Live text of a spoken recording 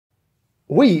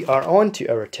We are on to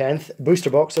our 10th booster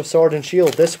box of Sword and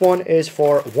Shield. This one is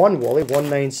for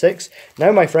Onewally196.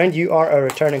 Now, my friend, you are a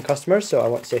returning customer, so I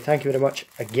want to say thank you very much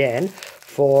again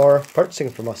for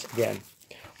purchasing from us again.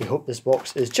 We hope this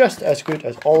box is just as good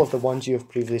as all of the ones you have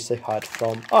previously had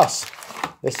from us.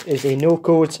 This is a no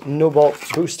codes, no bulk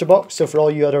booster box, so for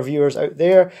all you other viewers out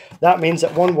there, that means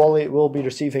that Onewally will be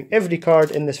receiving every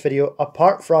card in this video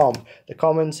apart from the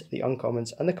commons, the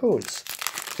uncommons, and the codes.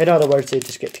 In other words, they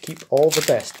just get to keep all the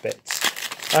best bits.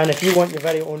 And if you want your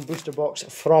very own booster box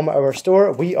from our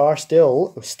store, we are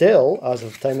still, as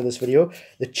of the time of this video,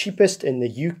 the cheapest in the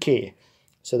UK.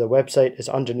 So the website is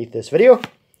underneath this video.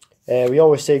 We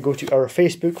always say go to our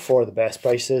Facebook for the best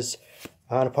prices.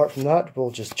 And apart from that, we'll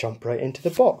just jump right into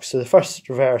the box. So the first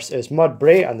reverse is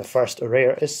Mudbray and the first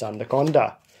rare is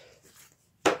Sandaconda.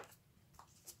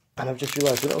 And I've just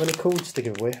realised we don't have any codes to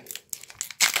give away.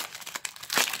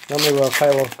 Normally we'll have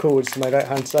a pile of codes to my right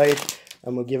hand side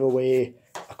and we'll give away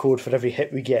a code for every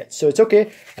hit we get. So it's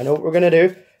okay, I know what we're going to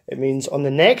do. It means on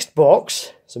the next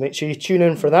box, so make sure you tune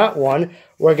in for that one,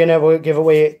 we're going to give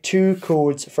away 2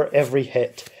 codes for every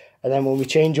hit. And then when we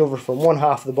change over from one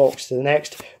half of the box to the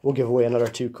next, we'll give away another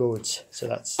 2 codes. So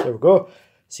there we go.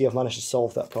 See, I've managed to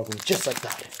solve that problem just like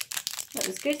that. That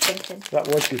was good thinking. That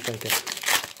was good thinking.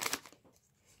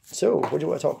 So, what do you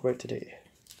want to talk about today?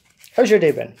 How's your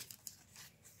day been?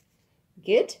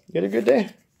 Good. You had a good day?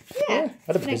 Yeah.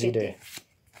 Had a busy day.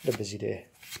 Had a busy day.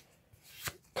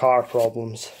 Car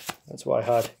problems. That's what I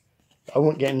had. I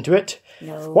won't get into it.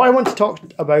 No. What I want to talk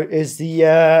about is the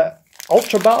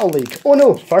Ultra Battle League. Oh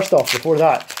no, first off, before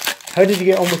that, how did you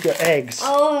get on with your eggs?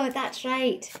 Oh, that's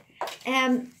right.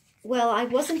 Well, I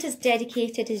wasn't as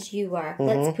dedicated as you were.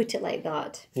 Let's put it like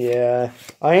that. Yeah.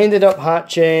 I ended up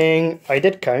hatching, I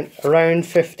did count, around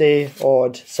 50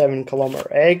 odd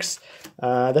 7-kilometre eggs.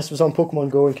 This was on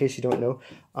Pokemon Go, in case you don't know.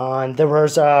 And there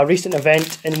was a recent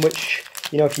event in which,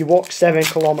 you know, if you walk 7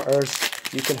 kilometres,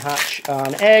 you can hatch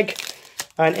an egg.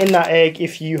 And in that egg,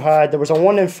 if you had, there was a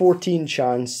 1 in 14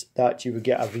 chance that you would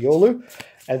get a Riolu.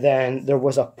 And then there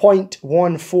was a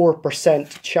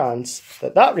 0.14% chance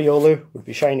that that Riolu would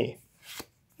be shiny.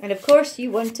 And of course,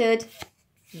 you wanted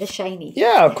the shiny.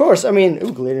 Yeah, of course. I mean,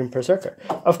 ooh, Galarian Berserker.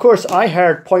 Of course, I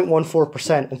heard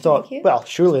 0.14% and thought, well,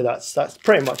 surely that's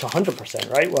pretty much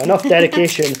 100%, right? Well, enough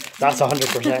dedication, that's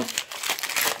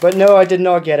 100%. But no, I did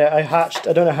not get it. I hatched,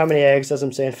 I don't know how many eggs, as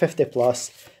I'm saying, 50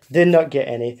 plus. Did not get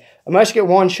any. I managed to get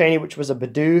one shiny, which was a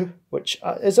Bidoof, which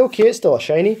is okay, it's still a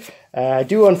shiny. I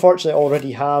do unfortunately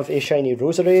already have a shiny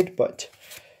Roserade, but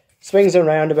swings and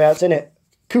roundabouts in it.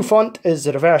 Cufant is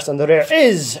the reverse, and the rare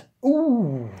is...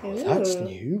 Ooh, that's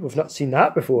new. We've not seen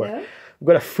that before. No. We've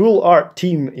got a full art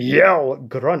Team Yell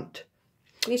Grunt.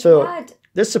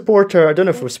 This supporter, I don't know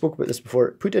if we've spoken about this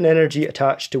before, put an energy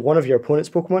attached to one of your opponent's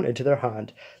Pokemon into their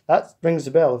hand. That rings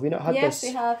the bell. Have we not had this?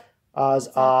 Yes, we have. As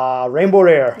a rainbow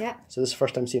rare. Yeah. So this is the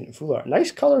first time seeing it in full art. Nice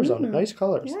colours on it, nice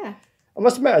colours. Yeah. I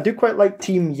must admit, I do quite like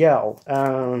Team Yell.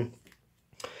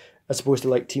 As opposed to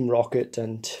like Team Rocket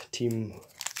and Team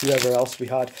whoever else we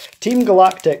had. Team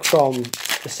Galactic from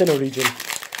the Sinnoh region.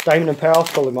 Diamond and Pearl,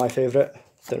 probably my favourite.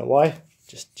 Don't know why,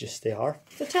 just they are.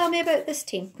 So tell me about this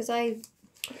team, because I'm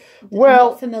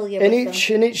not familiar with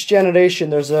them. In each generation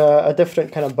there's a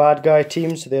different kind of bad guy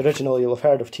team. So the original, you'll have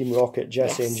heard of Team Rocket,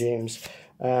 Jesse and James.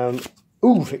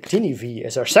 Ooh, Victini V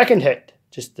is our second hit.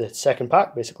 Just the second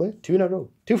pack, basically. 2 in a row.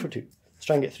 2 for 2. Let's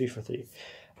try and get 3 for 3.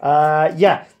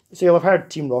 Yeah, so you'll have heard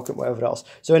Team Rocket, whatever else.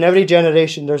 So in every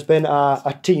generation, there's been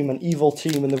a team, an evil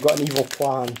team, and they've got an evil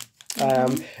plan.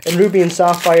 In Ruby and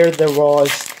Sapphire, there was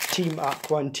Team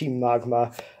Aqua and Team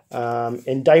Magma.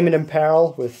 In Diamond and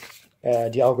Pearl, with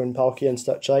Dialga and Palkia and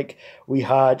such like, we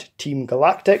had Team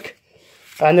Galactic.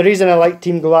 And the reason I like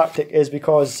Team Galactic is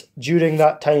because during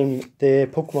that time, the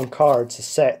Pokemon cards, the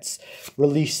sets,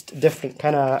 released different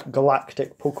kind of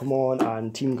Galactic Pokemon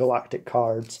and Team Galactic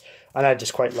cards. And I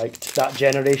just quite liked that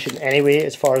generation anyway,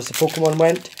 as far as the Pokemon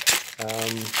went.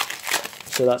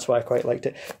 So that's why I quite liked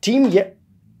it. Did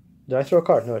I throw a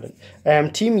card? No, I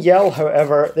didn't. Team Yell,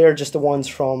 however, they're just the ones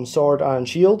from Sword and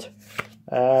Shield.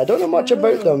 I don't know much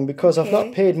about them because I've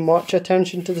not paid much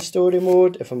attention to the story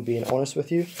mode, if I'm being honest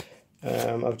with you.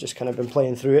 I've just kind of been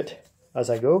playing through it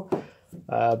as I go.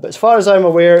 But as far as I'm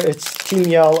aware, it's Team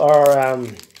Yell are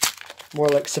more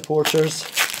like supporters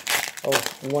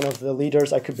of one of the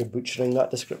leaders. I could be butchering that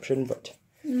description, but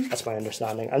that's my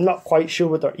understanding. I'm not quite sure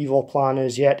what their evil plan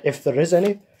is yet, if there is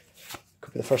any.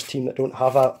 Could be the first team that don't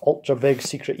have a ultra big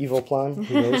secret evil plan.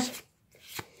 Who knows?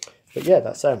 But yeah,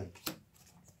 that's them.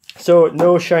 So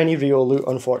no shiny Riolu,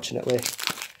 unfortunately.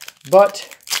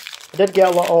 But I did get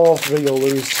a lot of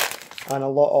Riolus. and a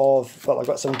lot of, well, I've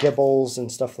got some gibbles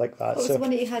and stuff like that. What was so the one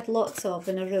that you had lots of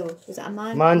in a row? Was it a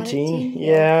Mantine,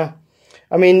 yeah.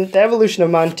 I mean, the evolution of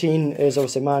Mantine is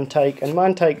obviously Mantike, and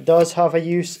Mantike does have a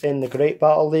use in the Great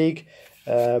Battle League,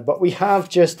 but we have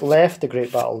just left the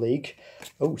Great Battle League.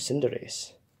 Oh,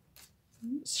 Cinderace.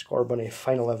 Scorbunny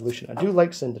Final Evolution. I do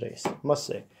like Cinderace, I must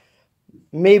say.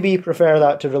 Maybe prefer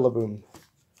that to Rillaboom.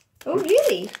 Oh,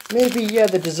 really? Maybe, yeah,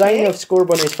 the design of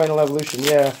Scorbunny's Final Evolution,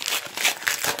 yeah.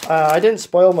 I didn't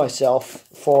spoil myself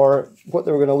for what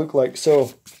they were going to look like,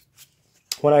 so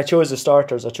when I chose the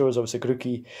starters, I chose obviously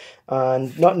Grookey,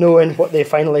 and not knowing what they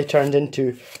finally turned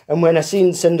into. And when I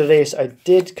seen Cinderace, I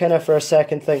did kind of for a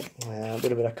second think, it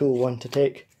would have been a cool one to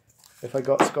take if I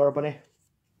got Scorbunny.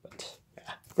 But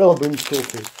yeah, Rillaboom's cool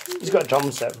too. He's got a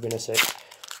drum set, for goodness sake.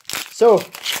 So,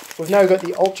 we've now got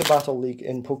the Ultra Battle League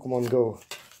in Pokemon Go.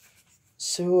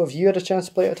 So, have you had a chance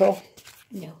to play it at all?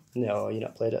 No. No, you've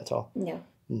not played it at all? No.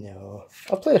 No.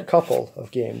 I've played a couple of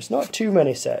games. Not too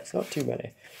many sets, not too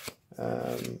many.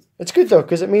 It's good though,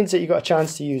 because it means that you got a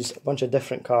chance to use a bunch of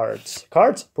different cards.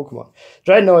 Cards? Pokemon.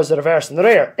 Dreadnought is the reverse, and the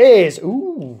rare is,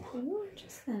 ooh,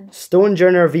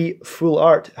 Stonejourner V Full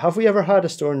Art. Have we ever had a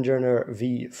Stonejourner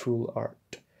V Full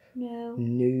Art? No.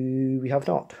 No, we have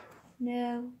not.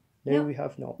 No. No, we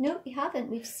have not. No, we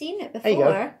haven't. We've seen it There you go.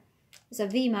 before. As a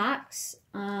V Max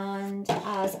and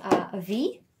as a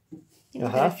V. We've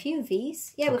had a few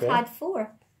Vs. Yeah, we've had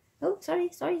 4. Oh, sorry.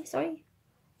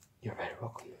 You're very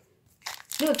welcome.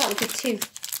 No, in fact, we did 2.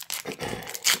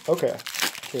 Okay.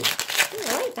 2. Oh,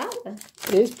 I like that one.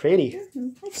 It is pretty.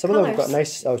 Like Some of them have got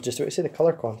nice, I was just about to say the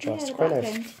colour contrast. Yeah, Quite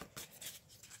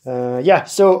nice. Yeah,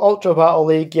 so Ultra Battle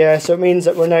League, yeah, so it means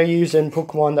that we're now using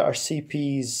Pokemon that are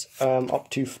CPs up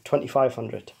to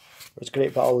 2,500. Whereas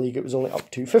Great Battle League, it was only up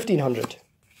to 1,500.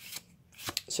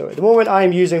 So at the moment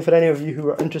I'm using, for any of you who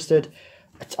are interested,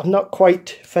 I'm not quite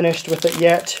finished with it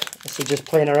yet, so just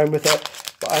playing around with it,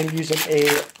 but I'm using a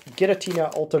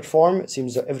Giratina Altered Form. It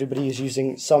seems that everybody is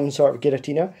using some sort of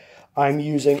Giratina. I'm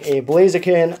using a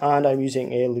Blaziken and I'm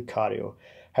using a Lucario.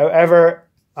 However,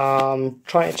 I'm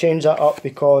trying to change that up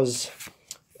because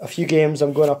a few games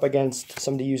I'm going up against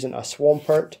somebody using a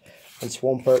Swampert, and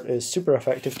Swampert is super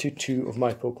effective to 2 of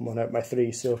my Pokemon out of my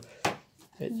 3, so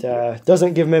it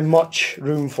doesn't give me much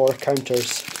room for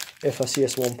counters if I see a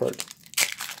Swampert.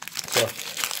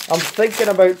 So I'm thinking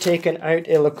about taking out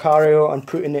a Lucario and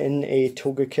putting in a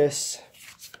Togekiss.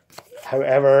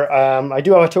 However, I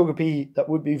do have a Togepi that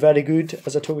would be very good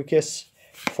as a Togekiss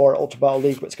for Ultra Battle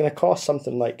League, but it's going to cost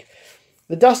something like...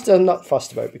 The dust I'm not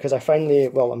fussed about because I finally,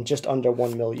 well, I'm just under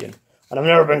 1 million. And I've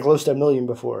never been close to 1 million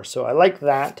before, so I like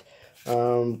that.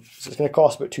 So it's going to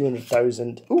cost about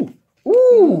 200,000. Ooh!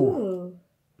 Ooh!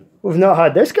 We've not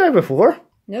had this guy before.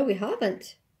 No, we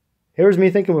haven't. Here's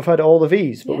me thinking we've had all the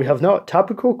Vs, but we have not.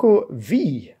 Tapu Koko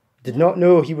V. Did not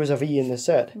know he was a V in this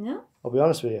set. No. I'll be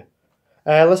honest with you.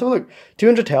 Let's have a look.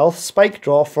 200 health, spike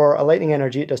draw for a lightning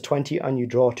energy. It does 20 and you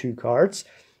draw 2 cards.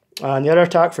 And the other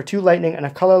attack for 2 lightning and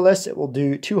a colourless, it will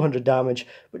do 200 damage.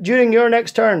 But during your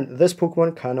next turn, this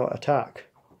Pokemon cannot attack.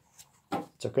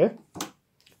 It's okay.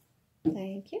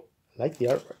 Thank you. I like the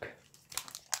artwork.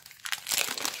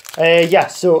 Yeah,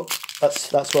 so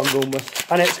that's what I'm going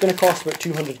with. And it's going to cost about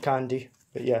 200 candy.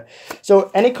 But yeah. So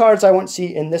any cards I want to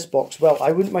see in this box, well,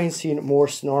 I wouldn't mind seeing more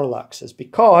Snorlaxes,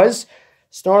 because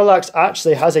Snorlax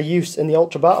actually has a use in the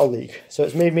Ultra Battle League. So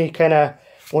it's made me kind of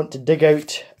want to dig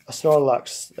out a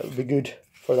Snorlax that would be good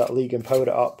for that league and power it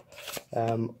up.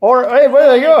 Or, hey,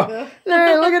 there you go.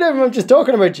 Hey, look at him, I'm just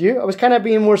talking about you. I was kind of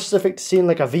being more specific to seeing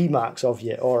like a VMAX of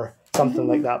you or something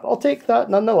like that. But I'll take that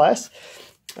nonetheless.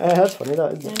 That's funny,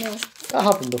 that, isn't it? I know. That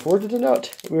happened before, did it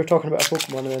not? We were talking about a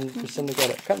Pokemon and then we suddenly got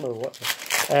it. I can't remember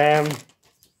what.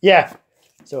 Yeah.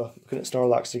 So, looking at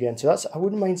Snorlax again. So that's, I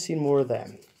wouldn't mind seeing more of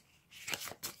them.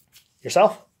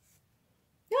 Yourself?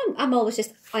 No, I'm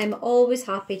always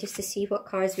happy just to see what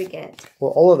cards we get.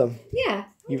 Well, all of them? Yeah.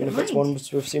 Even if it's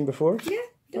ones we've seen before? Yeah,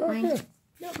 don't mind. Yeah.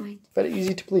 Don't mind. Very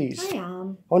easy to please. I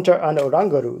am. Hunter and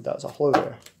Oranguru, that's a hello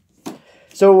there.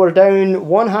 So we're down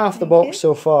one half the box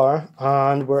so far,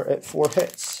 and we're at 4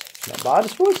 hits. Not bad, I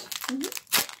suppose.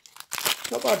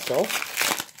 Not bad at all.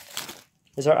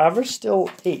 Is our average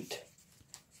still 8?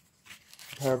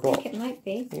 I think it might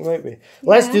be. It might be.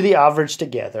 Let's do the average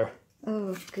together.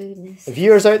 Oh, goodness. The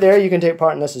viewers out there, you can take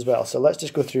part in this as well. So let's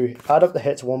just go through, add up the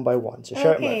hits one by one. So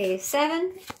shout them out. Okay,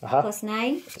 7 plus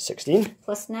 9. 16.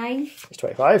 Plus 9. It's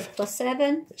 25. Plus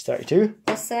 7. It's 32.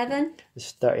 Plus 7.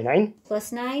 It's 39.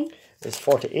 Plus 9. It's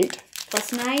 48.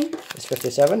 Plus 9. It's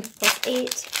 57. Plus 8.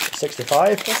 It's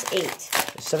 65. Plus 8.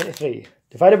 It's 73.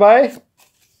 Divided by?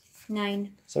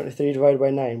 9. 73 divided by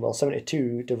 9. Well,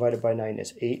 72 divided by 9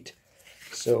 is 8.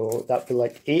 So that'd be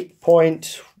like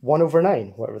 8.1 over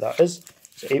 9, whatever that is.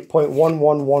 So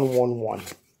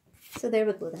 8.11111. So there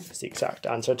we go then. That's the exact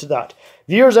answer to that.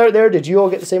 Viewers out there, did you all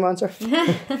get the same answer?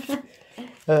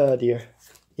 Oh dear.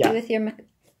 Yeah. With your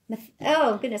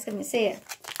oh goodness, I'm going to say it.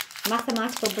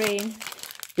 Mathematical brain.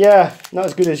 Yeah, not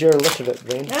as good as your literate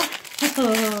brain.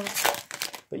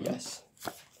 But yes.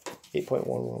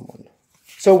 8.111.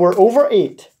 So we're over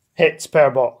 8 hits per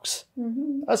box.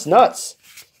 That's nuts.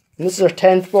 And this is our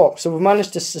 10th box. So we've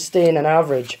managed to sustain an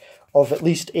average of at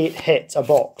least 8 hits a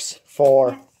box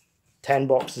for 10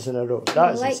 boxes in a row.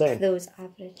 That is insane. Those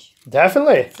average.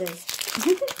 Definitely.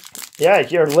 Yeah,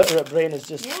 your literate brain is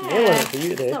just nailing it for you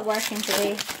today. It's not working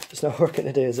today. It's not working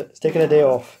today, is it? It's taking a day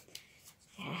off.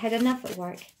 Yeah, I had enough at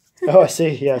work. Oh, I see.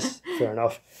 Yes, fair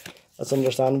enough. That's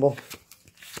understandable.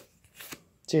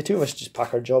 See, two of us just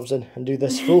pack our jobs in and do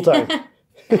this full time.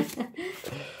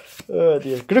 Oh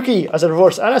dear. Grookie as a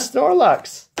reverse and a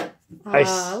Snorlax. Nice.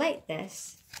 Oh, I like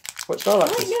this. What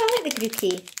Snorlax is? I like the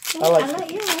Grookie. I like the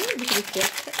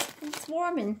Grookie. It's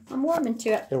warming. I'm warming to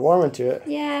it. You're warming to it?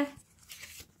 Yeah.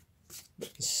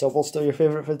 Is Sobble still your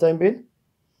favourite for the time being?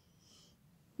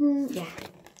 Yeah.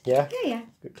 Yeah? Yeah.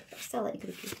 Good. I still like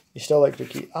Grookie. You still like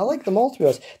Grookie? I like them all, to be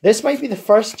honest. This might be the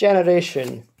first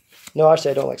generation. No,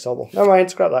 actually, I don't like Sobble. Never mind,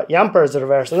 scrap that. Yamper is the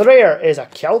reverse. And the rare is a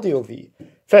Keldeo V.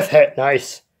 5th hit.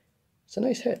 Nice. It's a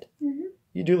nice hit.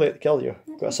 You do like the Keldeo.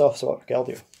 Got a soft spot for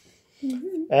Keldeo.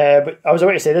 But I was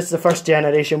about to say, this is the first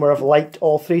generation where I've liked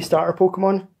all 3 starter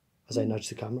Pokemon. As I nudge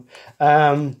the camera.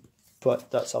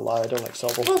 But that's a lie. I don't like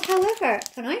Sobble. Well, however,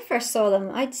 when I first saw them,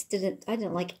 I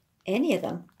didn't like any of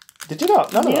them. Did you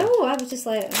not? None of them? No, I was just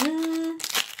like, no.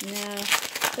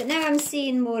 But now I'm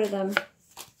seeing more of them.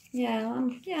 Yeah,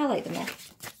 I like them all.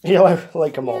 You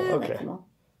like them all? Yeah, okay. I like them all.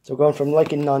 So going from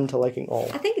liking none to liking all.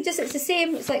 I think it's the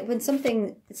same. It's like when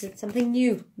something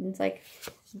new. And it's like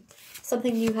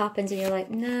something new happens and you're like,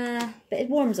 nah, but it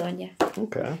warms on you.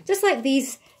 Okay. Just like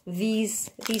these V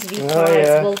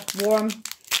cards will warm.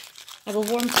 I will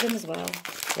warm to them as well.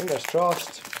 Fingers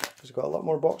crossed. Because we've got a lot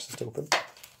more boxes to open.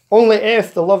 Only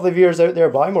if the lovely viewers out there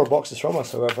buy more boxes from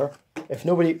us, however. If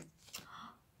nobody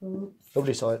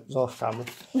saw it, it was off camera.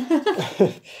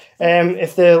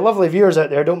 If the lovely viewers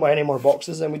out there don't buy any more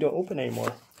boxes, then we don't open any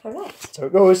more. Correct. That's how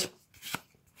it goes.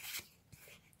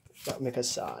 That'll make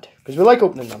us sad. Because we like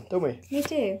opening them, don't we? We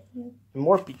do. And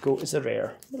Morpeko is a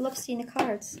rare. We love seeing the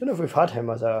cards. Don't know if we've had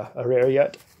him as a rare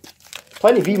yet.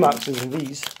 Plenty of VMAXs and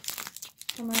Vs.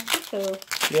 From our photo.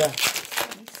 Yeah.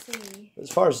 Let me see. As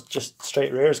far as just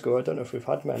straight rares go, I don't know if we've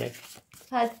had many.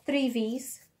 Had 3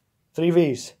 Vs. 3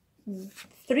 Vs?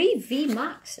 3 V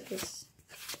Max. It was.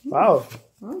 Wow.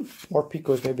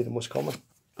 Morpeko is maybe the most common.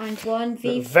 And 1 V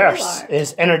The reverse Full Art.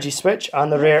 is Energy Switch, and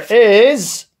the rare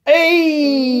is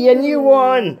a new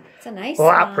one. It's a nice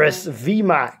Lapras one.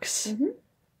 VMAX.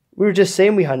 We were just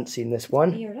saying we hadn't seen this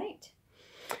one. You're right.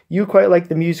 You quite like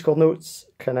the musical notes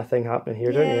kind of thing happening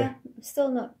here, don't you? Yeah, I'm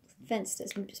still not convinced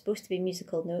it's supposed to be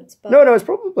musical notes. But No, it's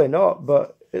probably not,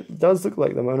 but it does look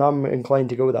like them, and I'm inclined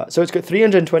to go with that. So it's got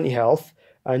 320 health,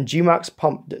 and Gmax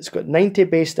pumped. It's got 90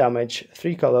 base damage,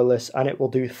 3 colourless, and it will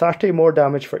do 30 more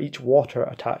damage for each water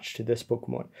attached to this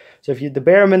Pokemon. So if you had the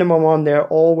bare minimum on there,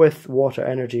 all with water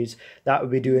energies, that would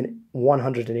be doing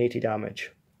 180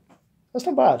 damage. That's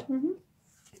not bad.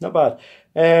 Not bad.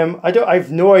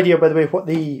 I've no idea, by the way,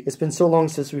 it's been so long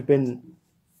since we've been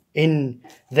in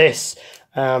this.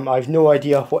 I've no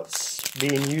idea what's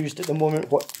being used at the moment,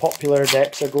 what popular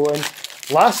decks are going.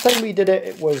 Last time we did it,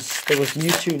 there was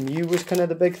Mewtwo. Mew was kind of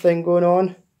the big thing going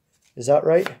on. Is that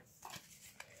right?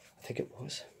 I think it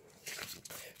was.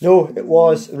 No, it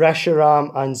was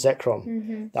Reshiram and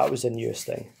Zekrom. That was the newest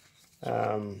thing.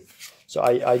 So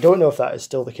I don't know if that is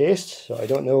still the case. So I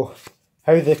don't know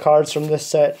how the cards from this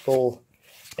set will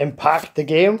impact the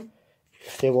game.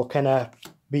 If they will kind of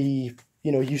be,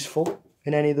 useful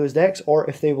in any of those decks, or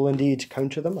if they will indeed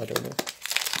counter them. I don't know.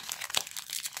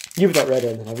 You've not read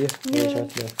anything, have you?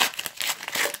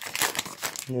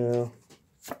 No.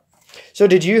 So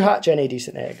did you hatch any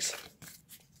decent eggs?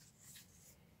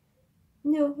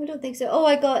 no, I don't think so. Oh,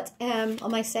 I got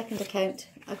on my second account.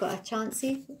 I got a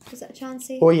Chansey. Was it a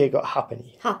Chansey? Oh, you got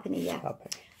Happiny. Happiny, yeah.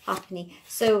 Happiny. Happiny.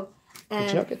 So. Did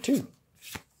you not get 2?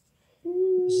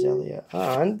 Zelia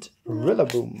and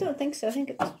Rillaboom. I don't think so. I think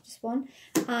it was just 1.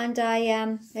 And I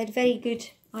had very good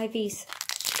IVs.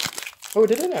 Oh,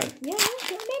 did it now? Yeah, I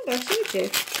don't remember. I showed you.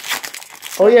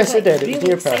 Oh, yes, it did. It was really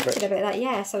near excited perfect. about that.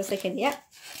 Yeah, so I was thinking, yep,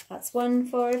 that's one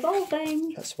for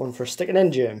evolving. That's one for sticking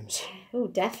in gems. Oh,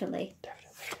 definitely.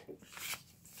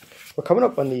 We're coming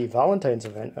up on the Valentine's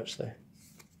event, actually.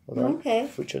 Hold on. Okay.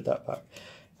 Featured that back.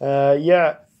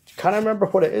 Yeah, Can't remember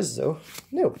what it is though.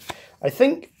 No. I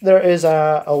think there is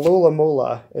a Alola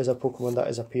Mola is a Pokemon that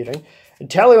is appearing.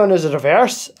 Inteleon is a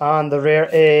reverse, and the rare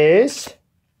is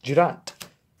Durant.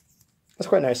 That's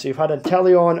quite nice. So you've had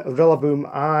Inteleon, Rillaboom,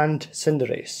 and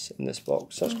Cinderace in this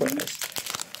box. That's quite nice.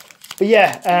 But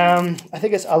yeah, I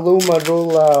think it's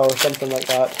Alomarola or something like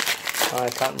that. I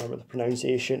can't remember the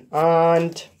pronunciation.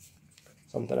 And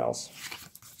something else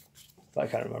that I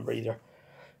can't remember either.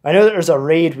 I know that there's a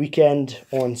raid weekend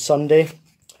on Sunday.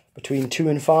 Between 2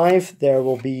 and 5, there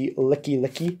will be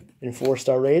Licky in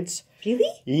 4-star raids. Really?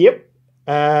 Yep.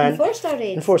 And in 4-star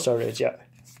raids? In 4-star raids, yeah.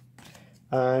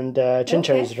 And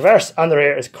Chinchou is reverse, and the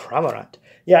rare is Cramorant.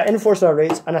 Yeah, in 4-star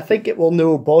raids, and I think it will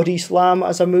know Body Slam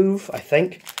as a move, I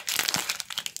think.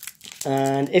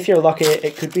 And if you're lucky,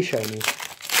 it could be shiny.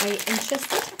 Are you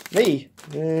interested? Me?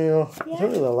 Well, yeah. I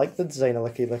don't really like the design of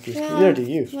Licky. Yeah. Neither do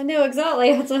you. I know,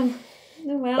 exactly.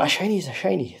 Oh, well. But a shiny is a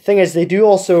shiny. Thing is, they do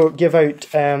also give out,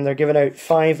 they're giving out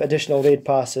 5 additional raid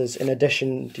passes in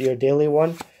addition to your daily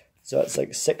one. So it's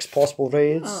like 6 possible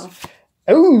raids.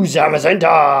 Oh,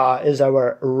 Zamazenta is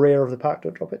our rare of the pack.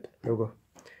 Don't drop it. There we go.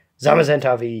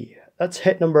 Zamazenta V. That's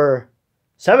hit number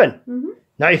 7.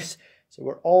 Nice. So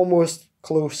we're almost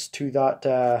close to that,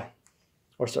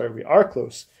 we are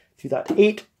close to that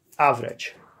 8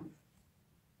 average.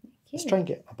 Let's try and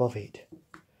get above 8.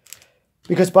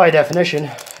 Because by definition,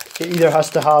 it either has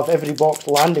to have every box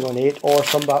landing on 8 or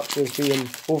some boxes being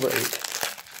over 8.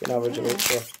 An average of 8.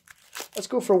 So let's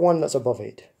go for one that's above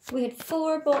 8. We had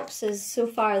 4 boxes so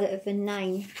far that have been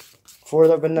 9. 4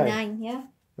 that have been 9? 9, yeah.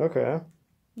 Okay.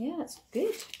 Yeah, that's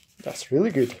good. That's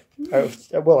really good.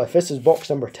 Well, if this is box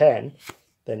number 10,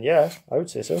 then yeah, I would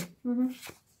say so.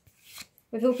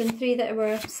 We've opened 3 that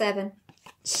were 7.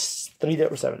 3 that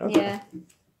were 7, okay. Yeah.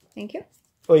 Thank you.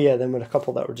 Oh yeah, then with a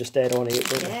couple that were just dead on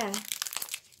 8, weren't Yeah.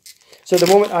 So at the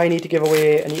moment I need to give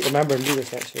away, I need to remember and do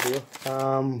this next video.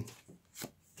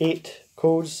 8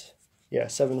 codes. Yeah,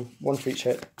 7, 1 for each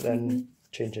hit, then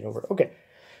change it over. Okay.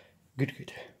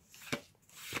 Good.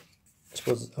 I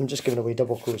suppose I'm just giving away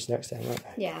double codes next time, right?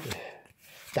 Yeah.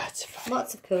 That's fine.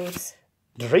 Lots of codes.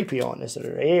 Drapion is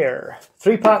rare.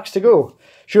 3 packs to go.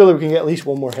 Surely we can get at least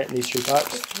one more hit in these 3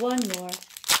 packs. Just one more.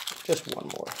 Just one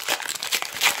more.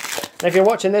 And if you're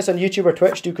watching this on YouTube or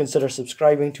Twitch, do consider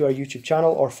subscribing to our YouTube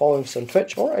channel or following us on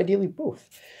Twitch, or ideally both.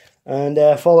 And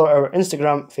follow our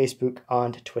Instagram, Facebook,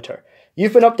 and Twitter.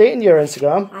 You've been updating your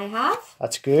Instagram. I have.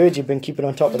 That's good. You've been keeping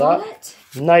on top of that.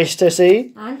 It. Nice to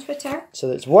see. And Twitter. So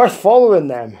it's worth following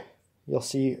them. You'll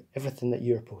see everything that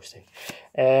you're posting.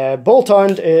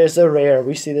 Boltund is a rare.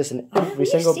 We see this in every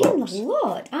single box. We've seen a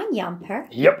lot. And Yamper.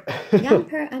 Yep.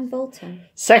 Yamper and Boltund.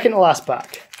 Second to last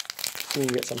pack. So you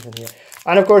can get something here.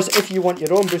 And of course, if you want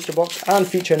your own booster box and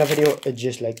feature in a video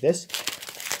just like this,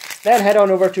 then head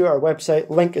on over to our website.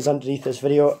 Link is underneath this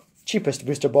video. Cheapest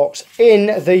booster box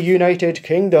in the United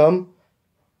Kingdom.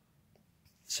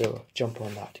 So jump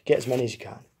on that. Get as many as you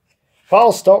can.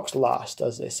 While stocks last,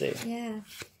 as they say. Yeah.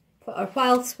 Or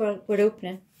whilst we're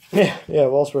opening. Yeah,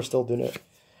 whilst we're still doing it.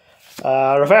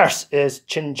 Reverse is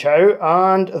Chinchou,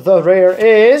 and the rare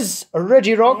is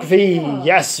Regirock V.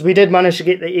 Yes, we did manage to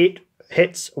get the 8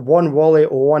 hits.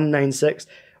 Onewally196.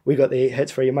 We got the 8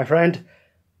 hits for you, my friend.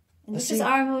 And this is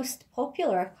our most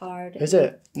popular card. Is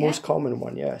it? Most common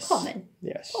one, yes. Common?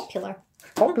 Yes. Popular.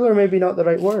 Popular maybe not the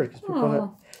right word.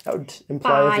 That would imply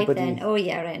 5 everybody... then. Oh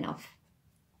yeah, right enough.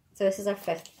 So this is our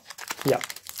 5th. Yeah.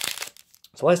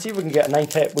 So let's see if we can get a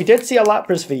 9th hit. We did see a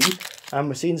Lapras V, and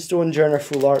we've seen Stonejourner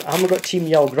full art, and we've got Team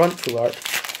Yell Grunt full art.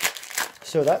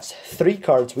 So that's 3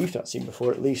 cards we've not seen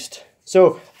before at least.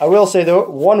 So I will say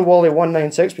though,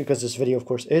 Onewally196, because this video of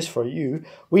course is for you,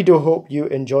 we do hope you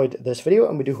enjoyed this video,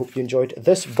 and we do hope you enjoyed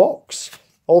this box.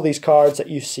 All these cards that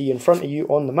you see in front of you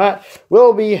on the mat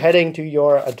will be heading to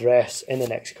your address in the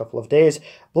next couple of days.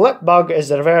 Blipbug is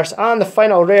the reverse, and the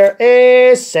final rare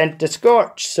is Sent to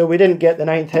Scorch. So we didn't get the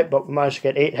 9th hit, but we managed to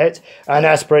get 8 hits, and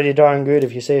that's pretty darn good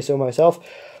if you say so myself.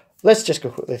 Let's just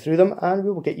go quickly through them, and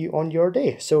we will get you on your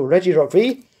day. So Regirock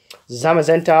V,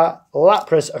 Zamazenta,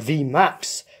 Lapras V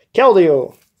Max,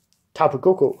 Keldeo, Tapu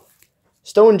Koko,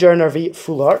 Stonejourner V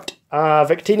Full Art,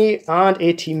 Victini, and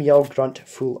a Team Yell Grunt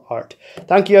Full Art.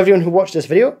 Thank you everyone who watched this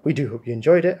video. We do hope you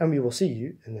enjoyed it, and we will see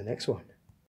you in the next one.